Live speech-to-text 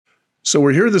So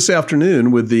we're here this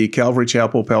afternoon with the Calvary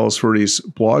Chapel Palos Verdes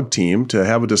blog team to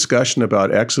have a discussion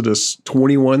about Exodus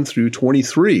 21 through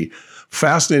 23.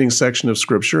 Fascinating section of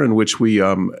Scripture in which we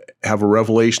have a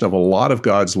revelation of a lot of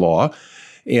God's law.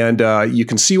 And you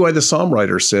can see why the psalm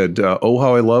writer said, "Oh,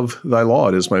 how I love thy law.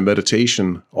 It is my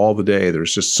meditation all the day."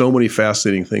 There's just so many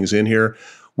fascinating things in here.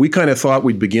 We kind of thought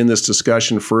we'd begin this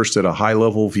discussion first at a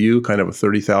high-level view, kind of a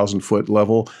 30,000-foot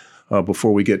level,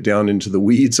 before we get down into the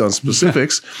weeds on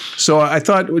specifics. So I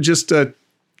thought we'd just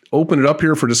open it up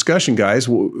here for discussion, guys.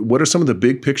 What are some of the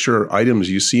big picture items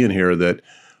you see in here that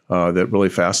really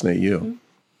fascinate you?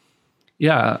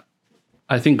 Yeah,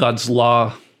 I think God's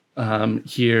law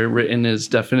here written is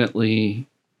definitely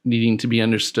needing to be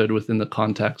understood within the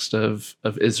context of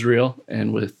Israel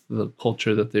and with the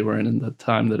culture that they were in the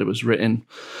time that it was written.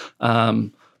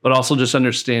 But also just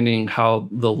understanding how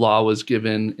the law was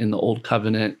given in the Old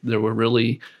Covenant. There were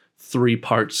really three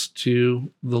parts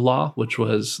to the law, which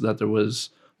was that there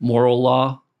was moral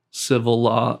law, civil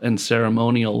law, and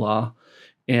ceremonial law.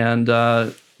 And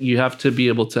you have to be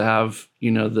able to have,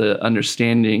 the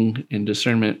understanding and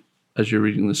discernment as you're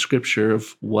reading the Scripture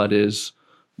of what is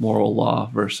moral law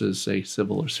versus, say,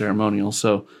 civil or ceremonial.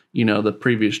 So, the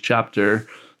previous chapter,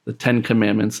 the 10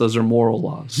 Commandments, those are moral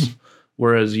laws.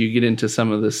 Whereas you get into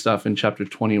some of this stuff in chapter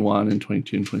 21 and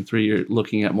 22 and 23, you're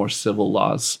looking at more civil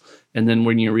laws. And then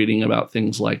when you're reading about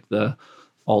things like the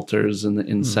altars and the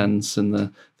incense and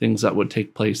the things that would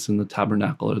take place in the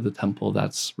tabernacle or the temple,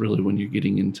 that's really when you're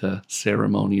getting into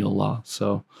ceremonial law.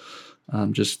 So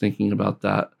just thinking about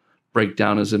that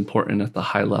breakdown is important at the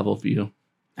high level view.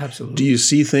 Absolutely. Do you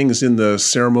see things in the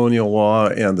ceremonial law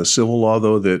and the civil law,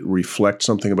 though, that reflect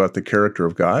something about the character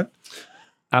of God?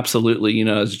 Absolutely.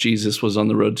 As Jesus was on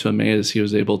the road to Emmaus, he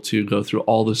was able to go through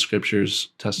all the scriptures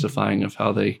testifying of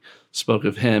how they spoke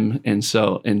of him. And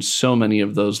so in so many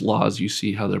of those laws, you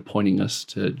see how they're pointing us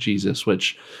to Jesus,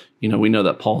 which, we know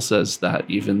that Paul says that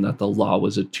even that the law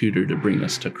was a tutor to bring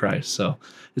us to Christ. So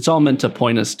it's all meant to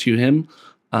point us to him.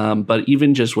 But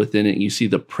even just within it, you see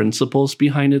the principles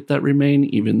behind it that remain,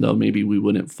 even though maybe we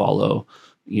wouldn't follow,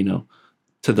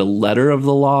 to the letter of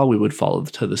the law, we would follow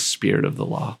to the spirit of the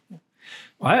law.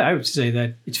 I would say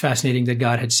that it's fascinating that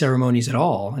God had ceremonies at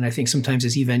all. And I think sometimes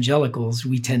as evangelicals,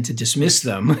 we tend to dismiss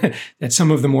them, that some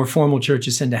of the more formal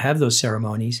churches tend to have those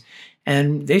ceremonies.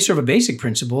 And they serve a basic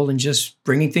principle in just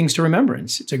bringing things to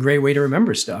remembrance. It's a great way to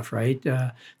remember stuff, right?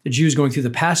 The Jews going through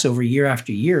the Passover year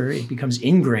after year, it becomes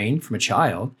ingrained from a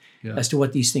child as to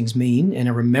what these things mean and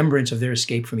a remembrance of their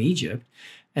escape from Egypt.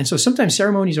 And so sometimes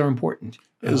ceremonies are important.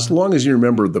 As long as you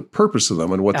remember the purpose of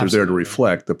them and what they're there to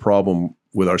reflect. The problem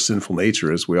with our sinful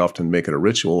nature is we often make it a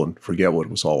ritual and forget what it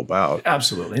was all about.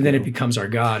 Absolutely. And then it becomes our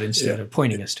God instead of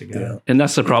pointing us to God. Yeah. And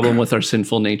that's the problem with our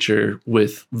sinful nature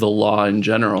with the law in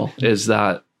general, is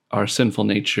that our sinful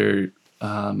nature,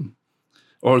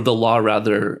 or the law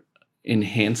rather,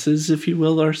 enhances, if you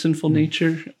will, our sinful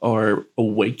nature or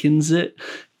awakens it.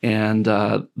 And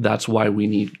that's why we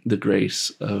need the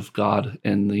grace of God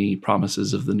and the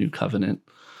promises of the new covenant.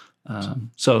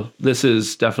 So this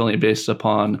is definitely based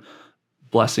upon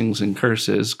blessings and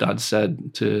curses. God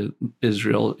said to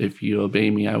Israel, if you obey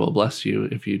me, I will bless you.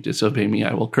 If you disobey me,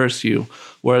 I will curse you.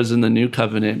 Whereas in the new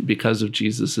covenant, because of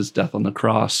Jesus' death on the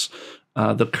cross,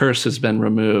 the curse has been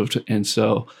removed. And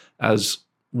so as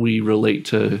we relate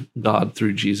to God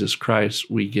through Jesus Christ,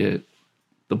 we get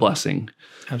the blessing.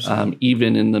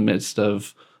 Even in the midst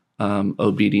of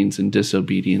obedience and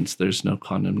disobedience, there's no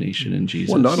condemnation in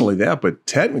Jesus. Well, not only that, but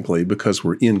technically, because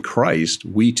we're in Christ,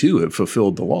 we too have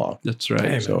fulfilled the law. That's right.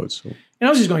 Amen. So And I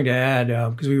was just going to add,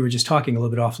 because we were just talking a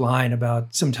little bit offline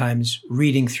about sometimes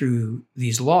reading through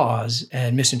these laws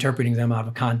and misinterpreting them out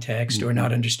of context or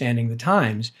not understanding the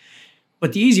times.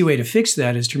 But the easy way to fix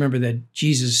that is to remember that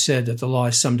Jesus said that the law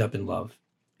is summed up in love.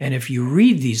 And if you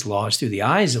read these laws through the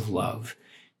eyes of love,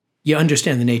 you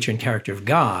understand the nature and character of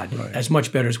God as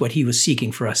much better as what he was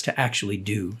seeking for us to actually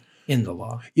do in the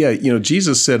law. Yeah,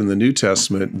 Jesus said in the New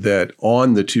Testament that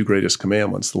on the two greatest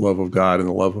commandments, the love of God and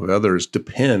the love of others,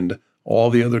 depend all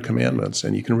the other commandments.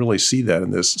 And you can really see that in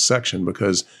this section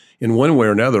because in one way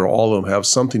or another, all of them have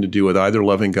something to do with either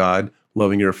loving God,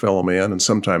 loving your fellow man, and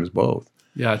sometimes both.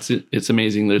 Yeah, it's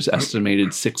amazing. There's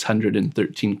estimated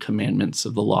 613 commandments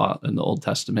of the law in the Old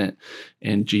Testament,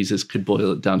 and Jesus could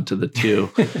boil it down to the two.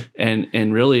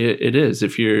 and really it is.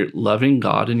 If you're loving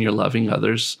God and you're loving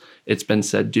others, it's been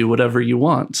said, do whatever you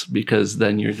want, because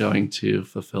then you're going to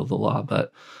fulfill the law.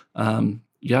 But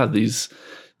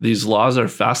these laws are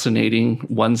fascinating,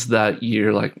 ones that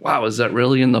you're like, wow, is that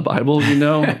really in the Bible,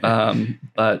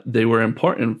 But they were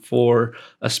important for,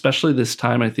 especially this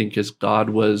time, I think, as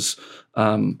God was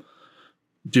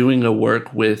doing a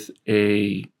work with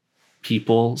a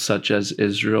people such as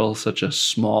Israel, such a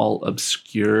small,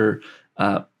 obscure,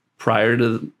 prior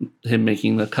to him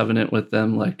making the covenant with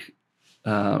them,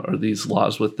 or these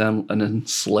laws with them, an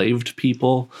enslaved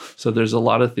people. So there's a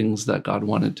lot of things that God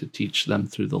wanted to teach them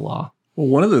through the law. Well,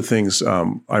 one of the things I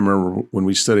remember when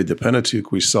we studied the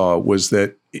Pentateuch, we saw was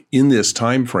that in this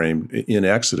time frame in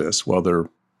Exodus, while they're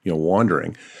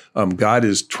wandering, God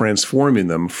is transforming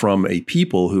them from a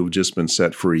people who've just been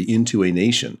set free into a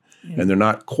nation. And they're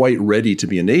not quite ready to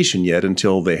be a nation yet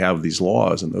until they have these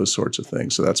laws and those sorts of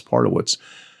things. So that's part of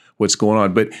what's going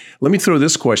on. But let me throw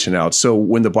this question out. So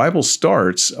when the Bible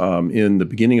starts in the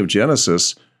beginning of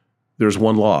Genesis, there's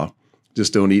one law.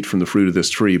 Just don't eat from the fruit of this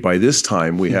tree. By this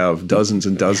time, we have dozens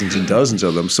and dozens and dozens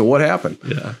of them. So what happened?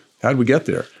 Yeah. How did we get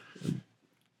there?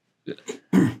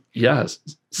 Yes.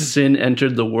 Sin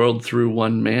entered the world through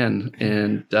one man,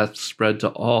 and death spread to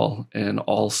all, and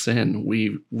all sin.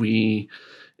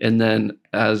 And then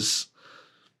as,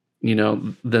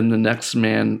 then the next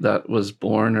man that was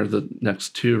born, or the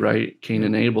next two, right? Cain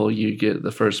and Abel, you get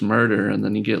the first murder, and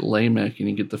then you get Lamech, and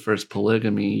you get the first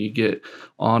polygamy. You get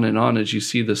on and on as you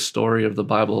see the story of the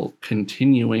Bible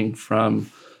continuing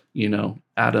from,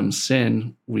 Adam's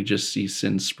sin. We just see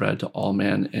sin spread to all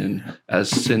men. And as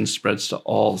sin spreads to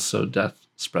all, so death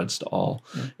spreads to all.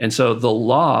 Yeah. And so the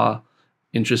law,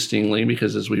 interestingly,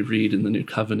 because as we read in the New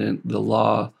Covenant, the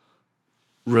law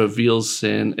reveals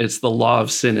sin. It's the law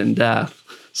of sin and death.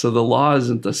 So the law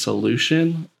isn't the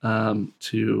solution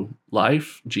to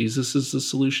life. Jesus is the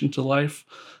solution to life.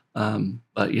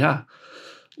 But yeah,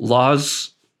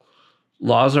 laws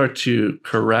are to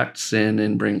correct sin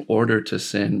and bring order to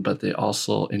sin, but they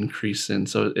also increase sin.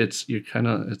 So it's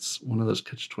one of those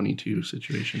catch-22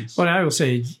 situations. Well, I will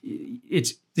say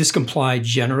this can apply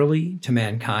generally to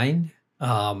mankind.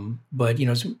 But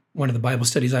one of the Bible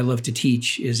studies I love to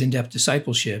teach is in-depth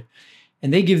discipleship,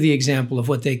 and they give the example of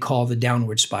what they call the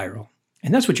downward spiral,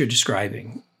 and that's what you're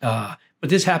describing. But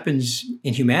this happens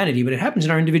in humanity, but it happens in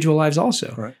our individual lives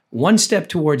also. Right. One step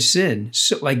towards sin,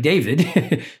 so, like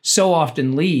David, so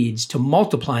often leads to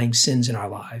multiplying sins in our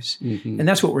lives, and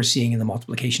that's what we're seeing in the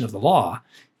multiplication of the law.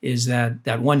 Is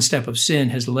that one step of sin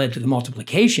has led to the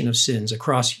multiplication of sins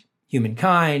across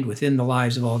humankind within the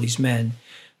lives of all these men.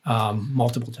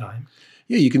 Multiple times.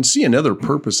 Yeah, you can see another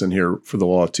purpose in here for the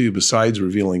law too, besides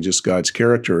revealing just God's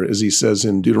character. As he says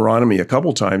in Deuteronomy a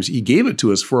couple times, he gave it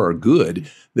to us for our good,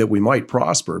 that we might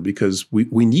prosper, because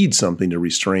we need something to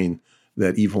restrain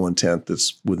that evil intent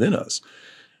that's within us.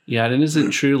 Yeah, and isn't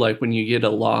it true, like when you get a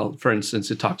law, for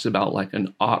instance, it talks about like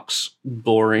an ox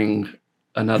goring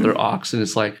another ox, and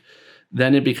it's like,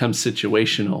 then it becomes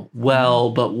situational.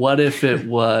 Well, but what if it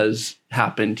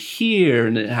happened here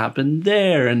and it happened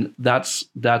there? And that's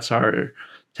our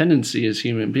tendency as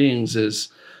human beings, is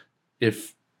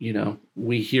if,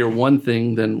 we hear one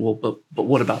thing, then but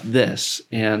what about this?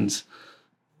 And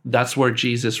that's where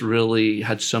Jesus really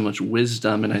had so much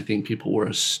wisdom. And I think people were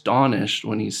astonished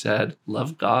when he said,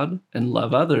 love God and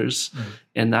love others.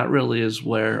 And that really is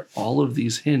where all of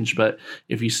these hinge. But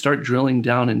if you start drilling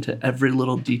down into every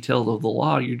little detail of the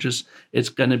law, it's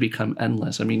going to become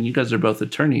endless. I mean, you guys are both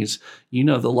attorneys.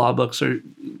 The law books are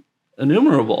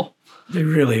innumerable. They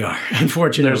really are,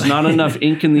 unfortunately. There's not enough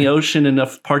ink in the ocean,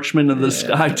 enough parchment in the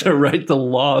sky to write the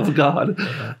law of God,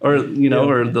 or,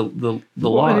 or the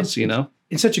laws,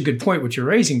 It's such a good point what you're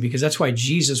raising, because that's why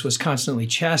Jesus was constantly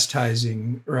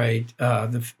chastising, right,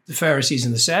 the Pharisees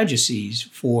and the Sadducees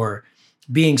for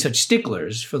being such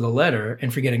sticklers for the letter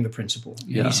and forgetting the principle.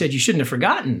 Yeah. And he said you shouldn't have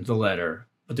forgotten the letter,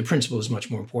 but the principle is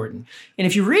much more important. And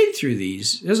if you read through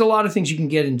these, there's a lot of things you can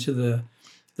get into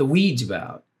the weeds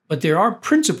about. But there are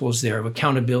principles there of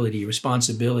accountability,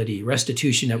 responsibility,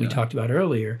 restitution that we talked about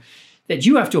earlier, that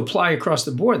you have to apply across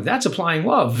the board. That's applying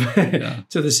love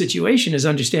to the situation, is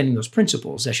understanding those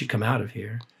principles that should come out of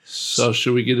here. So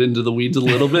should we get into the weeds a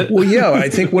little bit? Well, yeah, I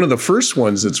think one of the first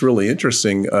ones that's really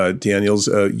interesting, Daniels,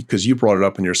 because you brought it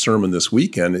up in your sermon this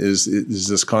weekend, is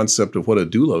this concept of what a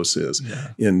doulos is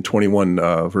in 21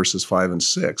 verses 5 and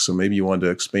 6. So maybe you wanted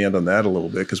to expand on that a little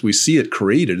bit, because we see it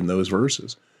created in those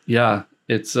verses. Yeah,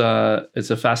 it's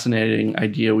a fascinating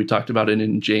idea. We talked about it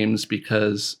in James,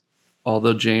 because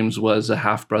although James was a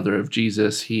half-brother of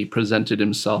Jesus, he presented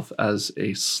himself as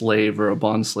a slave or a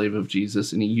bondslave of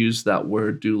Jesus, and he used that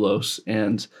word doulos.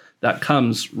 And that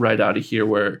comes right out of here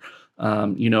where,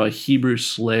 a Hebrew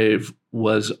slave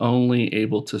was only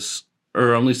able to,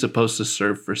 or only supposed to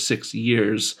serve for 6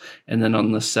 years. And then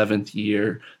on the 7th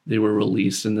year, they were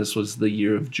released. And this was the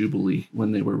year of Jubilee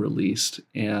when they were released.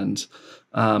 And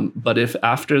but if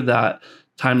after that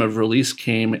time of release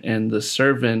came and the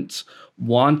servant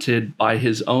wanted by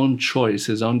his own choice,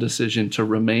 his own decision to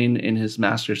remain in his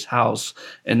master's house.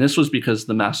 And this was because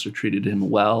the master treated him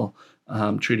well,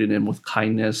 treated him with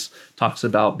kindness. Talks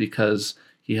about because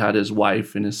he had his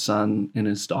wife and his son and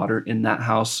his daughter in that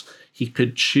house, he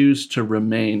could choose to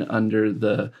remain under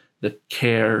the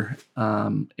care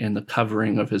and the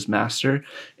covering of his master.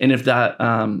 And if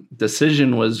that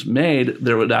decision was made,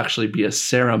 there would actually be a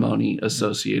ceremony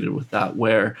associated with that,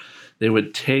 where they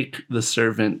would take the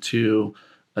servant to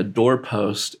a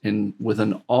doorpost and with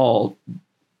an awl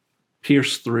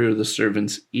pierce through the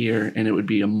servant's ear, and it would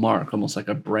be a mark, almost like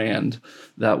a brand,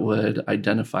 that would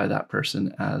identify that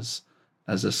person as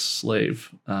a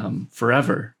slave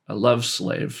forever, a love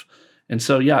slave. And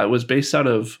so, yeah, it was based out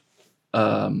of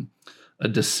a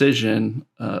decision,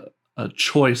 a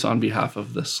choice on behalf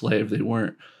of the slave. They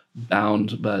weren't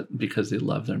bound, but because they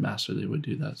loved their master, they would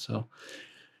do that. So,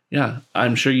 yeah,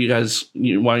 I'm sure you guys,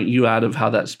 why don't you add of how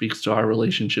that speaks to our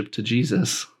relationship to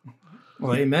Jesus?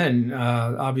 Well, amen.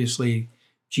 Obviously,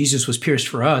 Jesus was pierced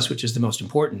for us, which is the most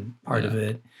important part of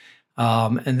it.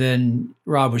 And then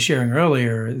Rob was sharing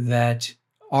earlier that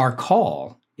our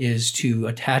call is to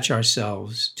attach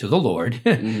ourselves to the Lord,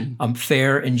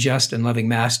 fair and just and loving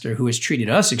master who has treated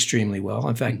us extremely well,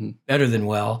 in fact, better than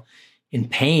well, in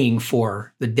paying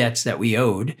for the debts that we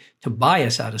owed to buy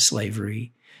us out of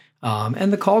slavery.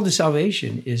 And the call to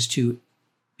salvation is to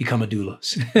become a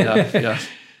doulos. Yeah.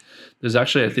 There's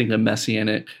actually, I think, a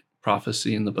messianic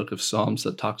prophecy in the book of Psalms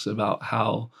that talks about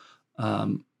how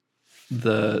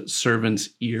the servant's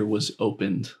ear was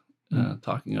opened,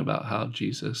 talking about how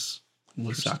Jesus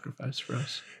was sacrificed for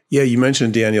us. Yeah, you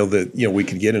mentioned, Daniel, that we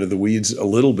could get into the weeds a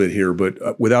little bit here,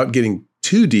 but without getting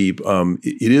too deep,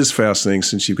 it is fascinating,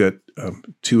 since you've got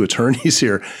two attorneys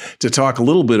here, to talk a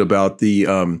little bit about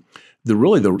some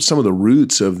of the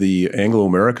roots of the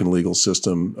Anglo-American legal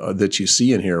system that you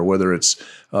see in here, whether it's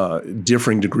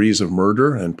differing degrees of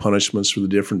murder and punishments for the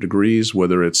different degrees,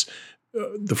 whether it's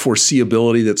the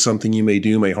foreseeability that something you may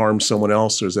do may harm someone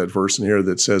else. There's that verse in here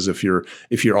that says if your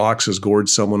ox has gored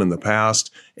someone in the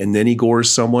past and then he gores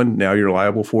someone, now you're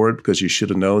liable for it because you should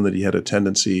have known that he had a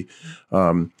tendency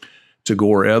to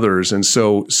gore others. And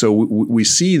so we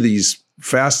see these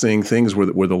fascinating things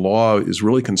where the law is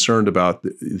really concerned about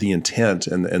the intent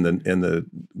and the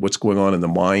what's going on in the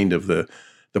mind of the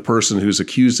person who's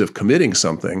accused of committing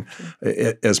something,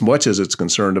 as much as it's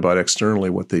concerned about externally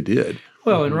what they did.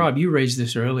 Well, and Rob, you raised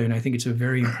this earlier, and I think it's a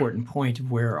very important point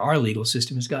of where our legal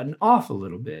system has gotten off a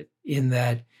little bit in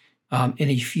that, and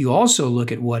if you also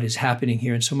look at what is happening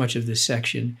here in so much of this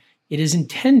section, it is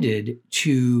intended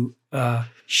to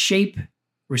shape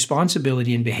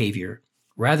responsibility and behavior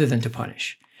rather than to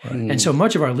punish. Right. And so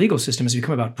much of our legal system has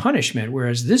become about punishment,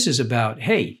 whereas this is about,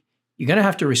 hey, you're going to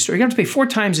have to restore. You're going to have to pay 4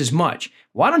 times as much.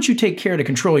 Why don't you take care to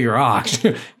control your ox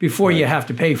before you have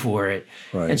to pay for it?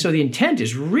 Right. And so the intent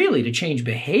is really to change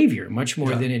behavior much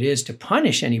more than it is to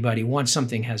punish anybody once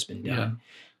something has been done. Yeah.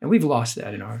 And we've lost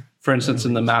that in our... For instance,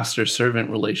 in the master-servant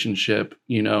relationship,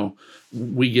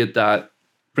 we get that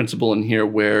principle in here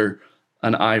where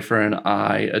an eye for an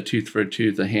eye, a tooth for a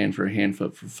tooth, a hand for a hand,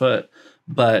 foot for foot.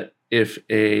 But if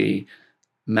a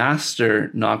master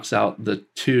knocks out the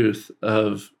tooth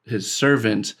of his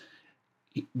servant,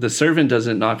 the servant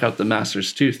doesn't knock out the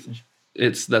master's tooth.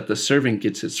 It's that the servant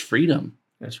gets his freedom.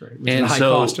 That's right. And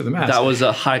so that was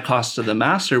a high cost to the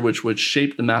master, which would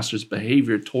shape the master's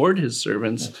behavior toward his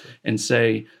servants and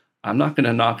say, I'm not going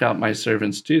to knock out my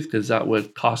servant's tooth because that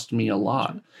would cost me a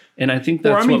lot. And I think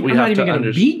that's what we have to understand. I'm not even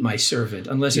going to beat my servant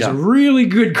unless it's a really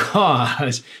good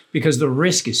cause because the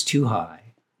risk is too high.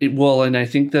 And I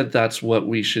think that that's what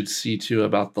we should see too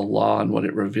about the law, and what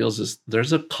it reveals is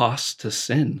there's a cost to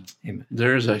sin. Amen.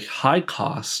 There's a high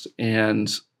cost,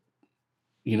 and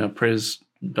praise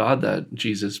God that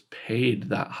Jesus paid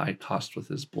that high cost with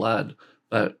his blood.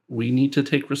 But we need to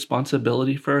take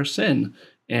responsibility for our sin,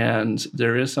 and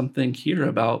there is something here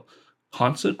about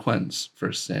consequence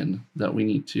for sin that we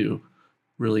need to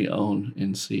really own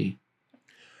and see.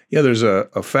 Yeah, there's a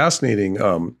fascinating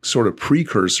sort of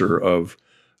precursor of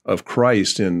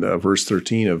Christ in verse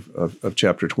 13 of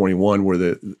chapter 21,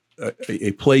 where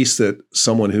a place that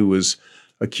someone who was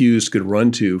accused could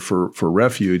run to for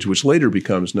refuge, which later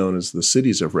becomes known as the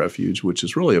cities of refuge, which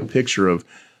is really a picture of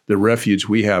the refuge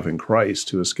we have in Christ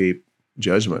to escape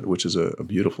judgment, which is a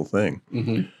beautiful thing.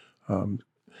 Mm-hmm.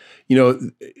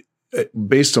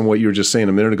 Based on what you were just saying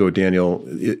a minute ago, Daniel,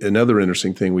 another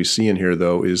interesting thing we see in here,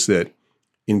 though, is that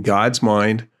in God's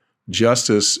mind,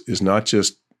 justice is not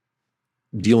just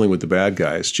dealing with the bad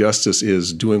guys. Justice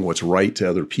is doing what's right to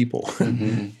other people.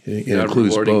 It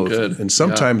includes both. Good. And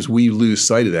sometimes we lose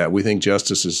sight of that. We think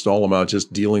justice is all about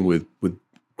just dealing with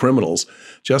criminals.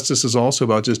 Justice is also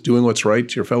about just doing what's right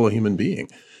to your fellow human being.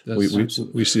 We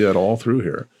see that all through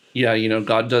here. Yeah,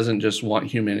 God doesn't just want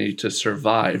humanity to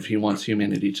survive. He wants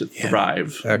humanity to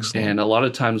thrive. Excellent. And a lot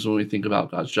of times when we think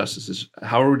about God's justice is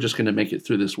how are we just going to make it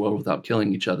through this world without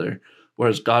killing each other?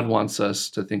 Whereas God wants us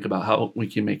to think about how we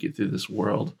can make it through this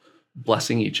world,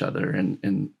 blessing each other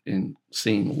and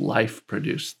seeing life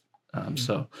produced.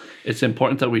 So it's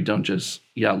important that we don't just,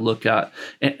 look at,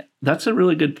 and that's a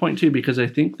really good point too, because I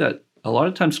think that a lot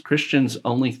of times Christians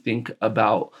only think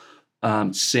about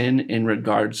sin in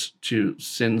regards to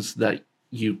sins that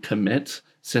you commit,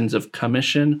 sins of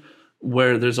commission,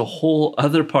 where there's a whole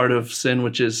other part of sin,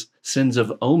 which is sins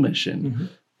of omission.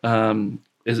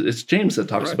 It's James that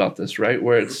talks about this, right?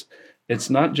 Where it's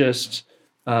not just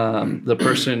the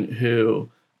person who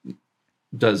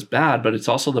does bad, but it's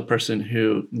also the person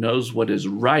who knows what is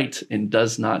right and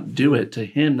does not do it. To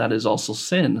him, that is also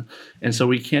sin. And so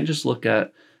we can't just look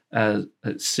at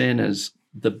sin as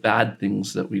the bad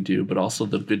things that we do, but also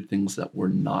the good things that we're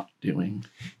not doing.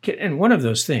 And one of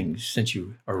those things, since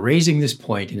you are raising this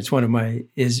point, and it's one of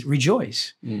is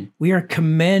rejoice. We are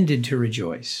commanded to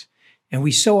rejoice. And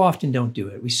we so often don't do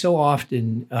it. We so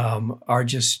often are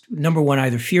just, number one,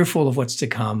 either fearful of what's to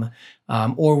come,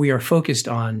 or we are focused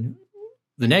on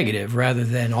the negative rather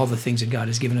than all the things that God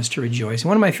has given us to rejoice. And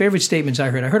one of my favorite statements I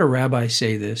heard a rabbi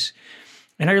say this,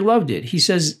 and I loved it. He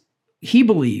says he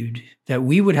believed that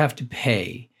we would have to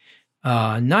pay,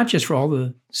 not just for all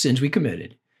the sins we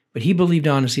committed, but he believed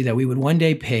honestly that we would one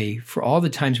day pay for all the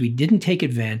times we didn't take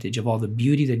advantage of all the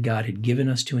beauty that God had given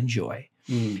us to enjoy.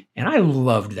 And I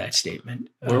loved that statement.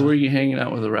 Where were you hanging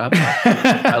out with a rabbi?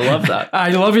 I love that.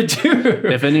 I love it too.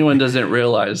 If anyone doesn't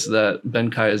realize that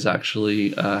Ben Kai is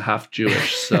actually half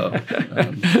Jewish, so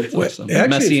awesome. Actually,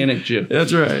 Messianic Jew.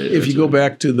 That's right. If you go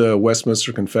back to the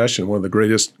Westminster Confession, one of the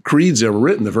greatest creeds ever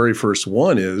written, the very first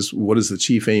one is, what is the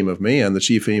chief aim of man? The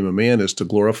chief aim of man is to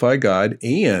glorify God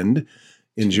and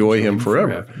enjoy him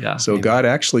forever. Yeah. So Amen. God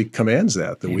actually commands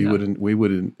that Amen. we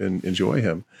would enjoy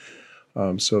him.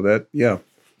 So that,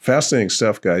 fascinating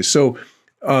stuff, guys. So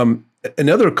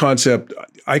another concept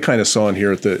I kind of saw in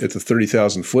here at the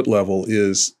 30,000 foot level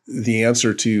is the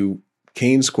answer to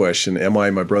Cain's question, am I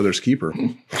my brother's keeper?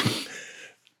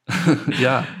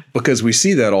 Yeah. Because we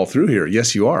see that all through here.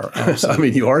 Yes, you are. I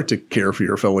mean, you are to care for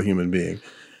your fellow human being.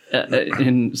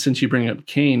 And since you bring up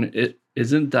Cain,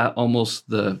 isn't that almost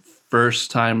the first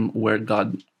time where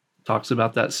God talks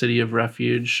about that city of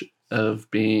refuge of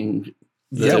being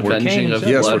the avenging of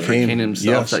blood for Cain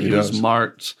himself, that he was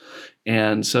marked.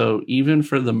 And so even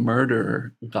for the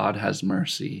murderer, God has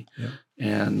mercy. Yeah.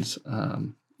 And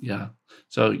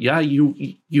so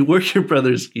you were your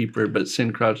brother's keeper, but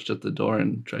sin crouched at the door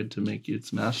and tried to make you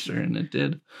its master, and it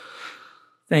did.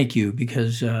 Thank you,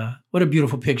 because what a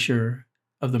beautiful picture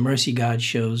of the mercy God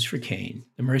shows for Cain,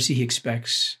 the mercy he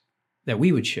expects that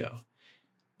we would show.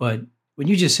 But when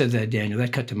you just said that, Daniel,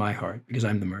 that cut to my heart because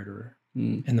I'm the murderer.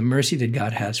 And the mercy that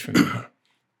God has for me.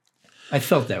 I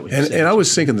felt that way. And I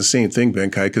was thinking the same thing,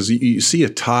 Ben Kai, because you see a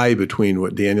tie between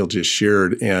what Daniel just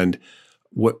shared and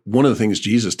what one of the things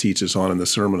Jesus teaches on in the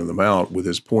Sermon on the Mount, with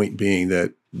his point being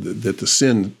that the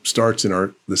sin starts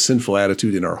in the sinful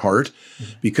attitude in our heart,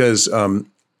 because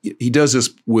he does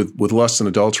this with lust and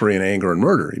adultery and anger and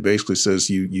murder. He basically says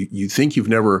you think you've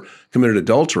never committed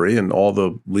adultery, and all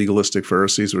the legalistic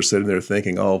Pharisees were sitting there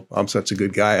thinking, oh, I'm such a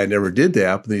good guy, I never did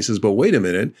that. But then he says, but wait a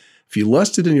minute, if you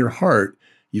lusted in your heart,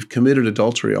 you've committed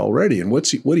adultery already. And what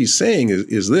he's saying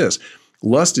is this: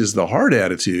 lust is the heart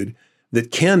attitude that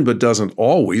can but doesn't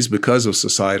always, because of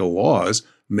societal laws,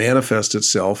 manifest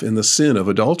itself in the sin of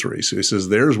adultery. So he says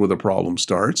there's where the problem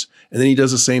starts. And then he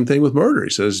does the same thing with murder. He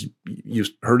says, you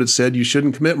heard it said you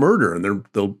shouldn't commit murder. And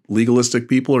the legalistic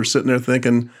people are sitting there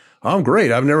thinking, oh, I'm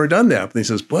great, I've never done that. But he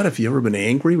says, but have you ever been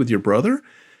angry with your brother?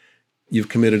 You've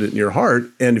committed it in your heart.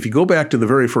 And if you go back to the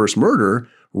very first murder,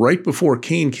 right before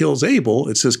Cain kills Abel,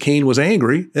 it says Cain was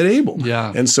angry at Abel.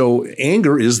 Yeah. And so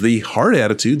anger is the heart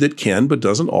attitude that can but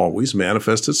doesn't always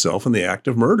manifest itself in the act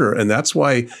of murder. And that's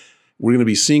why we're going to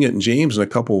be seeing it in James in a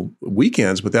couple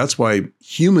weekends, but that's why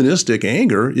humanistic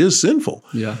anger is sinful.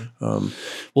 Yeah.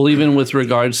 Well, even with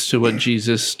regards to what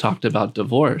Jesus talked about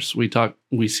divorce,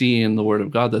 we see in the Word of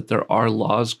God that there are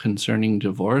laws concerning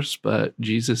divorce, but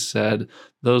Jesus said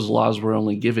those laws were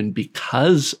only given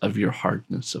because of your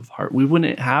hardness of heart. We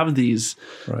wouldn't have these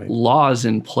laws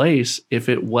in place if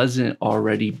it wasn't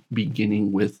already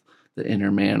beginning with the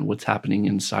inner man, what's happening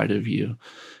inside of you.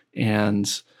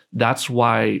 And that's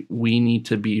why we need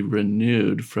to be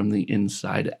renewed from the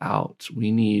inside out.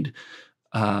 We need,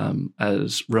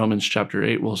 as Romans chapter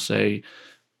 8 will say,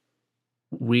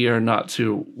 we are not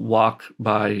to walk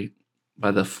by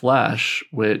the flesh,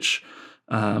 which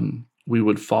we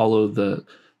would follow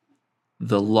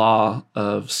the law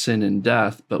of sin and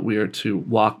death, but we are to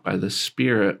walk by the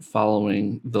Spirit,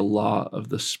 following the law of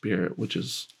the Spirit, which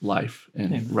is life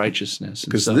and righteousness.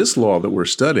 Because this law that we're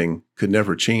studying could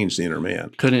never change the inner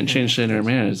man. Couldn't change the inner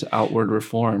man. It's outward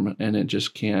reform, and it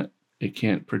just can't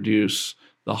produce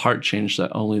the heart change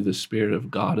that only the Spirit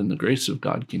of God and the grace of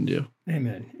God can do.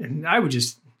 Amen. And I would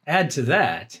just add to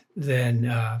that, then,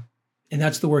 and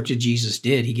that's the work that Jesus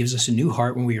did. He gives us a new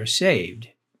heart when we are saved.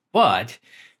 But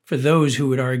for those who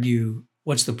would argue,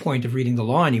 what's the point of reading the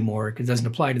law anymore because it doesn't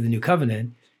apply to the new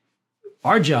covenant,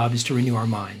 our job is to renew our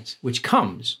minds, which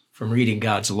comes from reading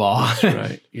God's law. That's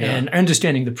right. Yeah. And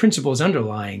understanding the principles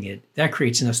underlying it. That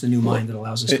creates in us the new mind that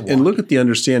allows us to walk. And look at the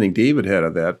understanding David had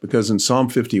of that, because in Psalm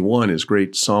 51, his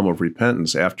great psalm of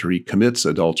repentance, after he commits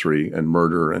adultery and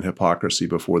murder and hypocrisy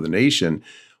before the nation,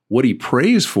 what he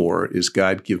prays for is,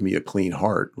 God, give me a clean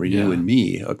heart, renew in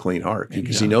me a clean heart,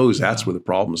 because he knows that's where the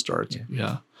problem starts.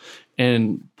 Yeah.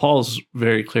 And Paul's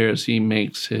very clear as he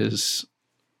makes his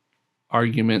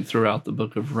argument throughout the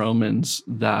book of Romans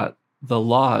that the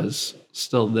law is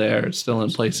still there, it's still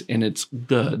in place, and it's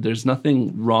good. There's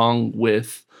nothing wrong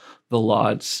with the law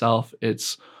itself.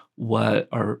 It's once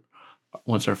our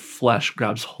flesh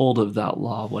grabs hold of that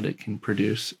law, what it can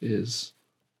produce is,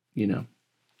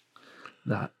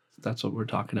 that's what we're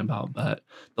talking about. But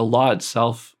the law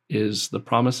itself is the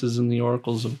promises and the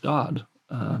oracles of God.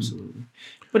 Absolutely.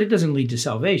 But it doesn't lead to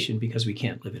salvation because we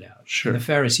can't live it out. Sure. And the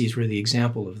Pharisees were the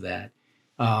example of that.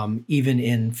 Even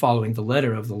in following the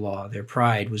letter of the law, their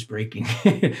pride was breaking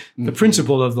the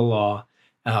principle of the law,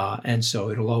 and so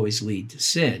it'll always lead to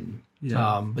sin.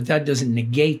 Yeah. But that doesn't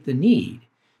negate the need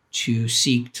to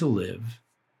seek to live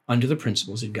under the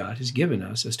principles that God has given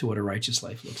us as to what a righteous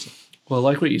life looks like. Well,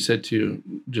 like what you said too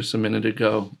just a minute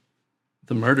ago,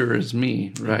 the murderer is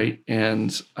me, right?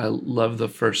 And I love the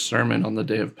first sermon on the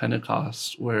day of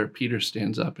Pentecost where Peter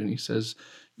stands up and he says,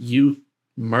 you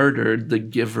murdered the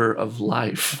giver of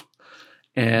life.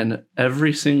 And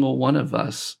every single one of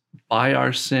us, by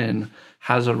our sin,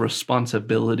 has a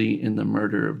responsibility in the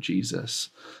murder of Jesus.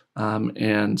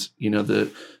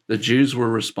 The Jews were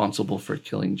responsible for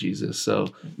killing Jesus. So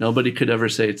nobody could ever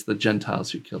say it's the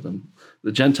Gentiles who killed him.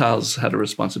 The Gentiles had a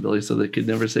responsibility, so they could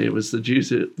never say it was the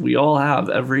Jews. We all have,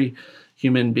 every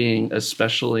human being,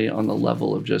 especially on the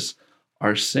level of just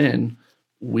our sin,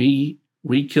 we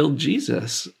killed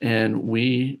Jesus, and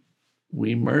we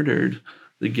murdered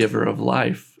the giver of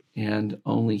life, and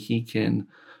only he can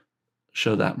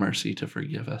show that mercy to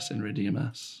forgive us and redeem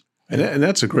us. And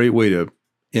that's a great way to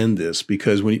end this,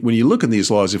 because when you look at these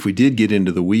laws, if we did get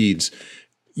into the weeds,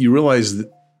 you realize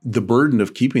that the burden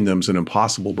of keeping them is an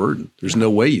impossible burden. There's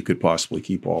no way you could possibly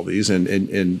keep all these,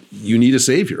 and you need a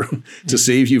savior to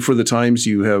save you for the times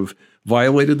you have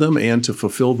violated them and to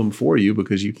fulfill them for you,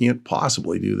 because you can't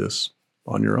possibly do this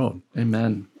on your own.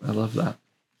 Amen. I love that.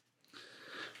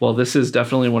 Well, this is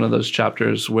definitely one of those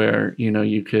chapters where,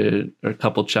 you could, or a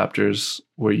couple chapters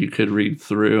where you could read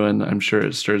through, and I'm sure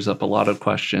it stirs up a lot of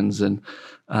questions. And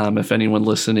if anyone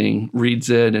listening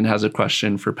reads it and has a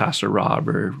question for Pastor Rob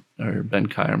or Ben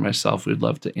Kai or myself, we'd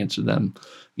love to answer them,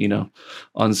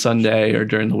 on Sunday or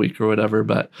during the week or whatever.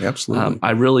 But absolutely, I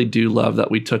really do love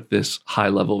that we took this high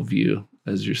level view,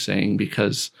 as you're saying,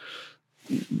 because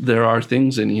there are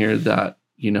things in here that,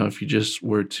 if you just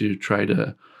were to try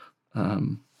to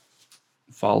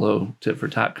follow tit for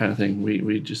tat kind of thing,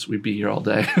 we'd be here all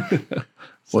day.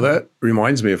 Well, that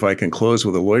reminds me, if I can close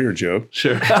with a lawyer joke.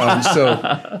 Sure.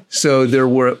 So there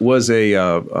was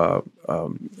a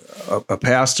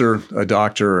pastor, a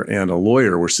doctor, and a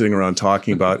lawyer were sitting around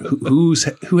talking about who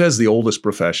has the oldest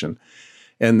profession.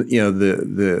 And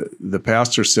the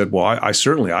pastor said, "Well, I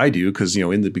certainly do, because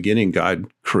in the beginning God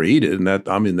created, and that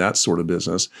I'm in that sort of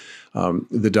business."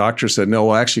 The doctor said, "No,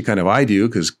 well, actually, kind of I do,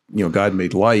 because God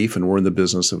made life, and we're in the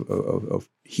business of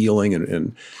healing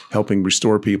and helping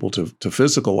restore people to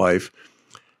physical life."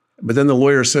 But then the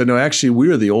lawyer said, "No, actually,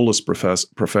 we're the oldest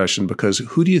profession, because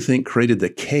who do you think created the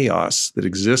chaos that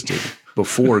existed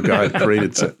before God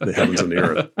created the heavens and the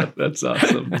earth?" That's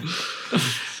awesome.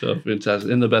 So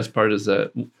fantastic. And the best part is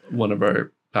that one of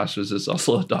our pastors is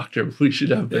also a doctor. We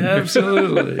should have been.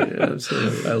 Absolutely.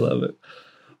 Absolutely. I love it.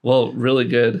 Well, really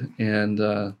good.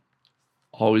 And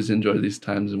always enjoy these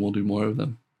times, and we'll do more of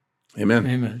them. Amen.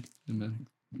 Amen. Amen.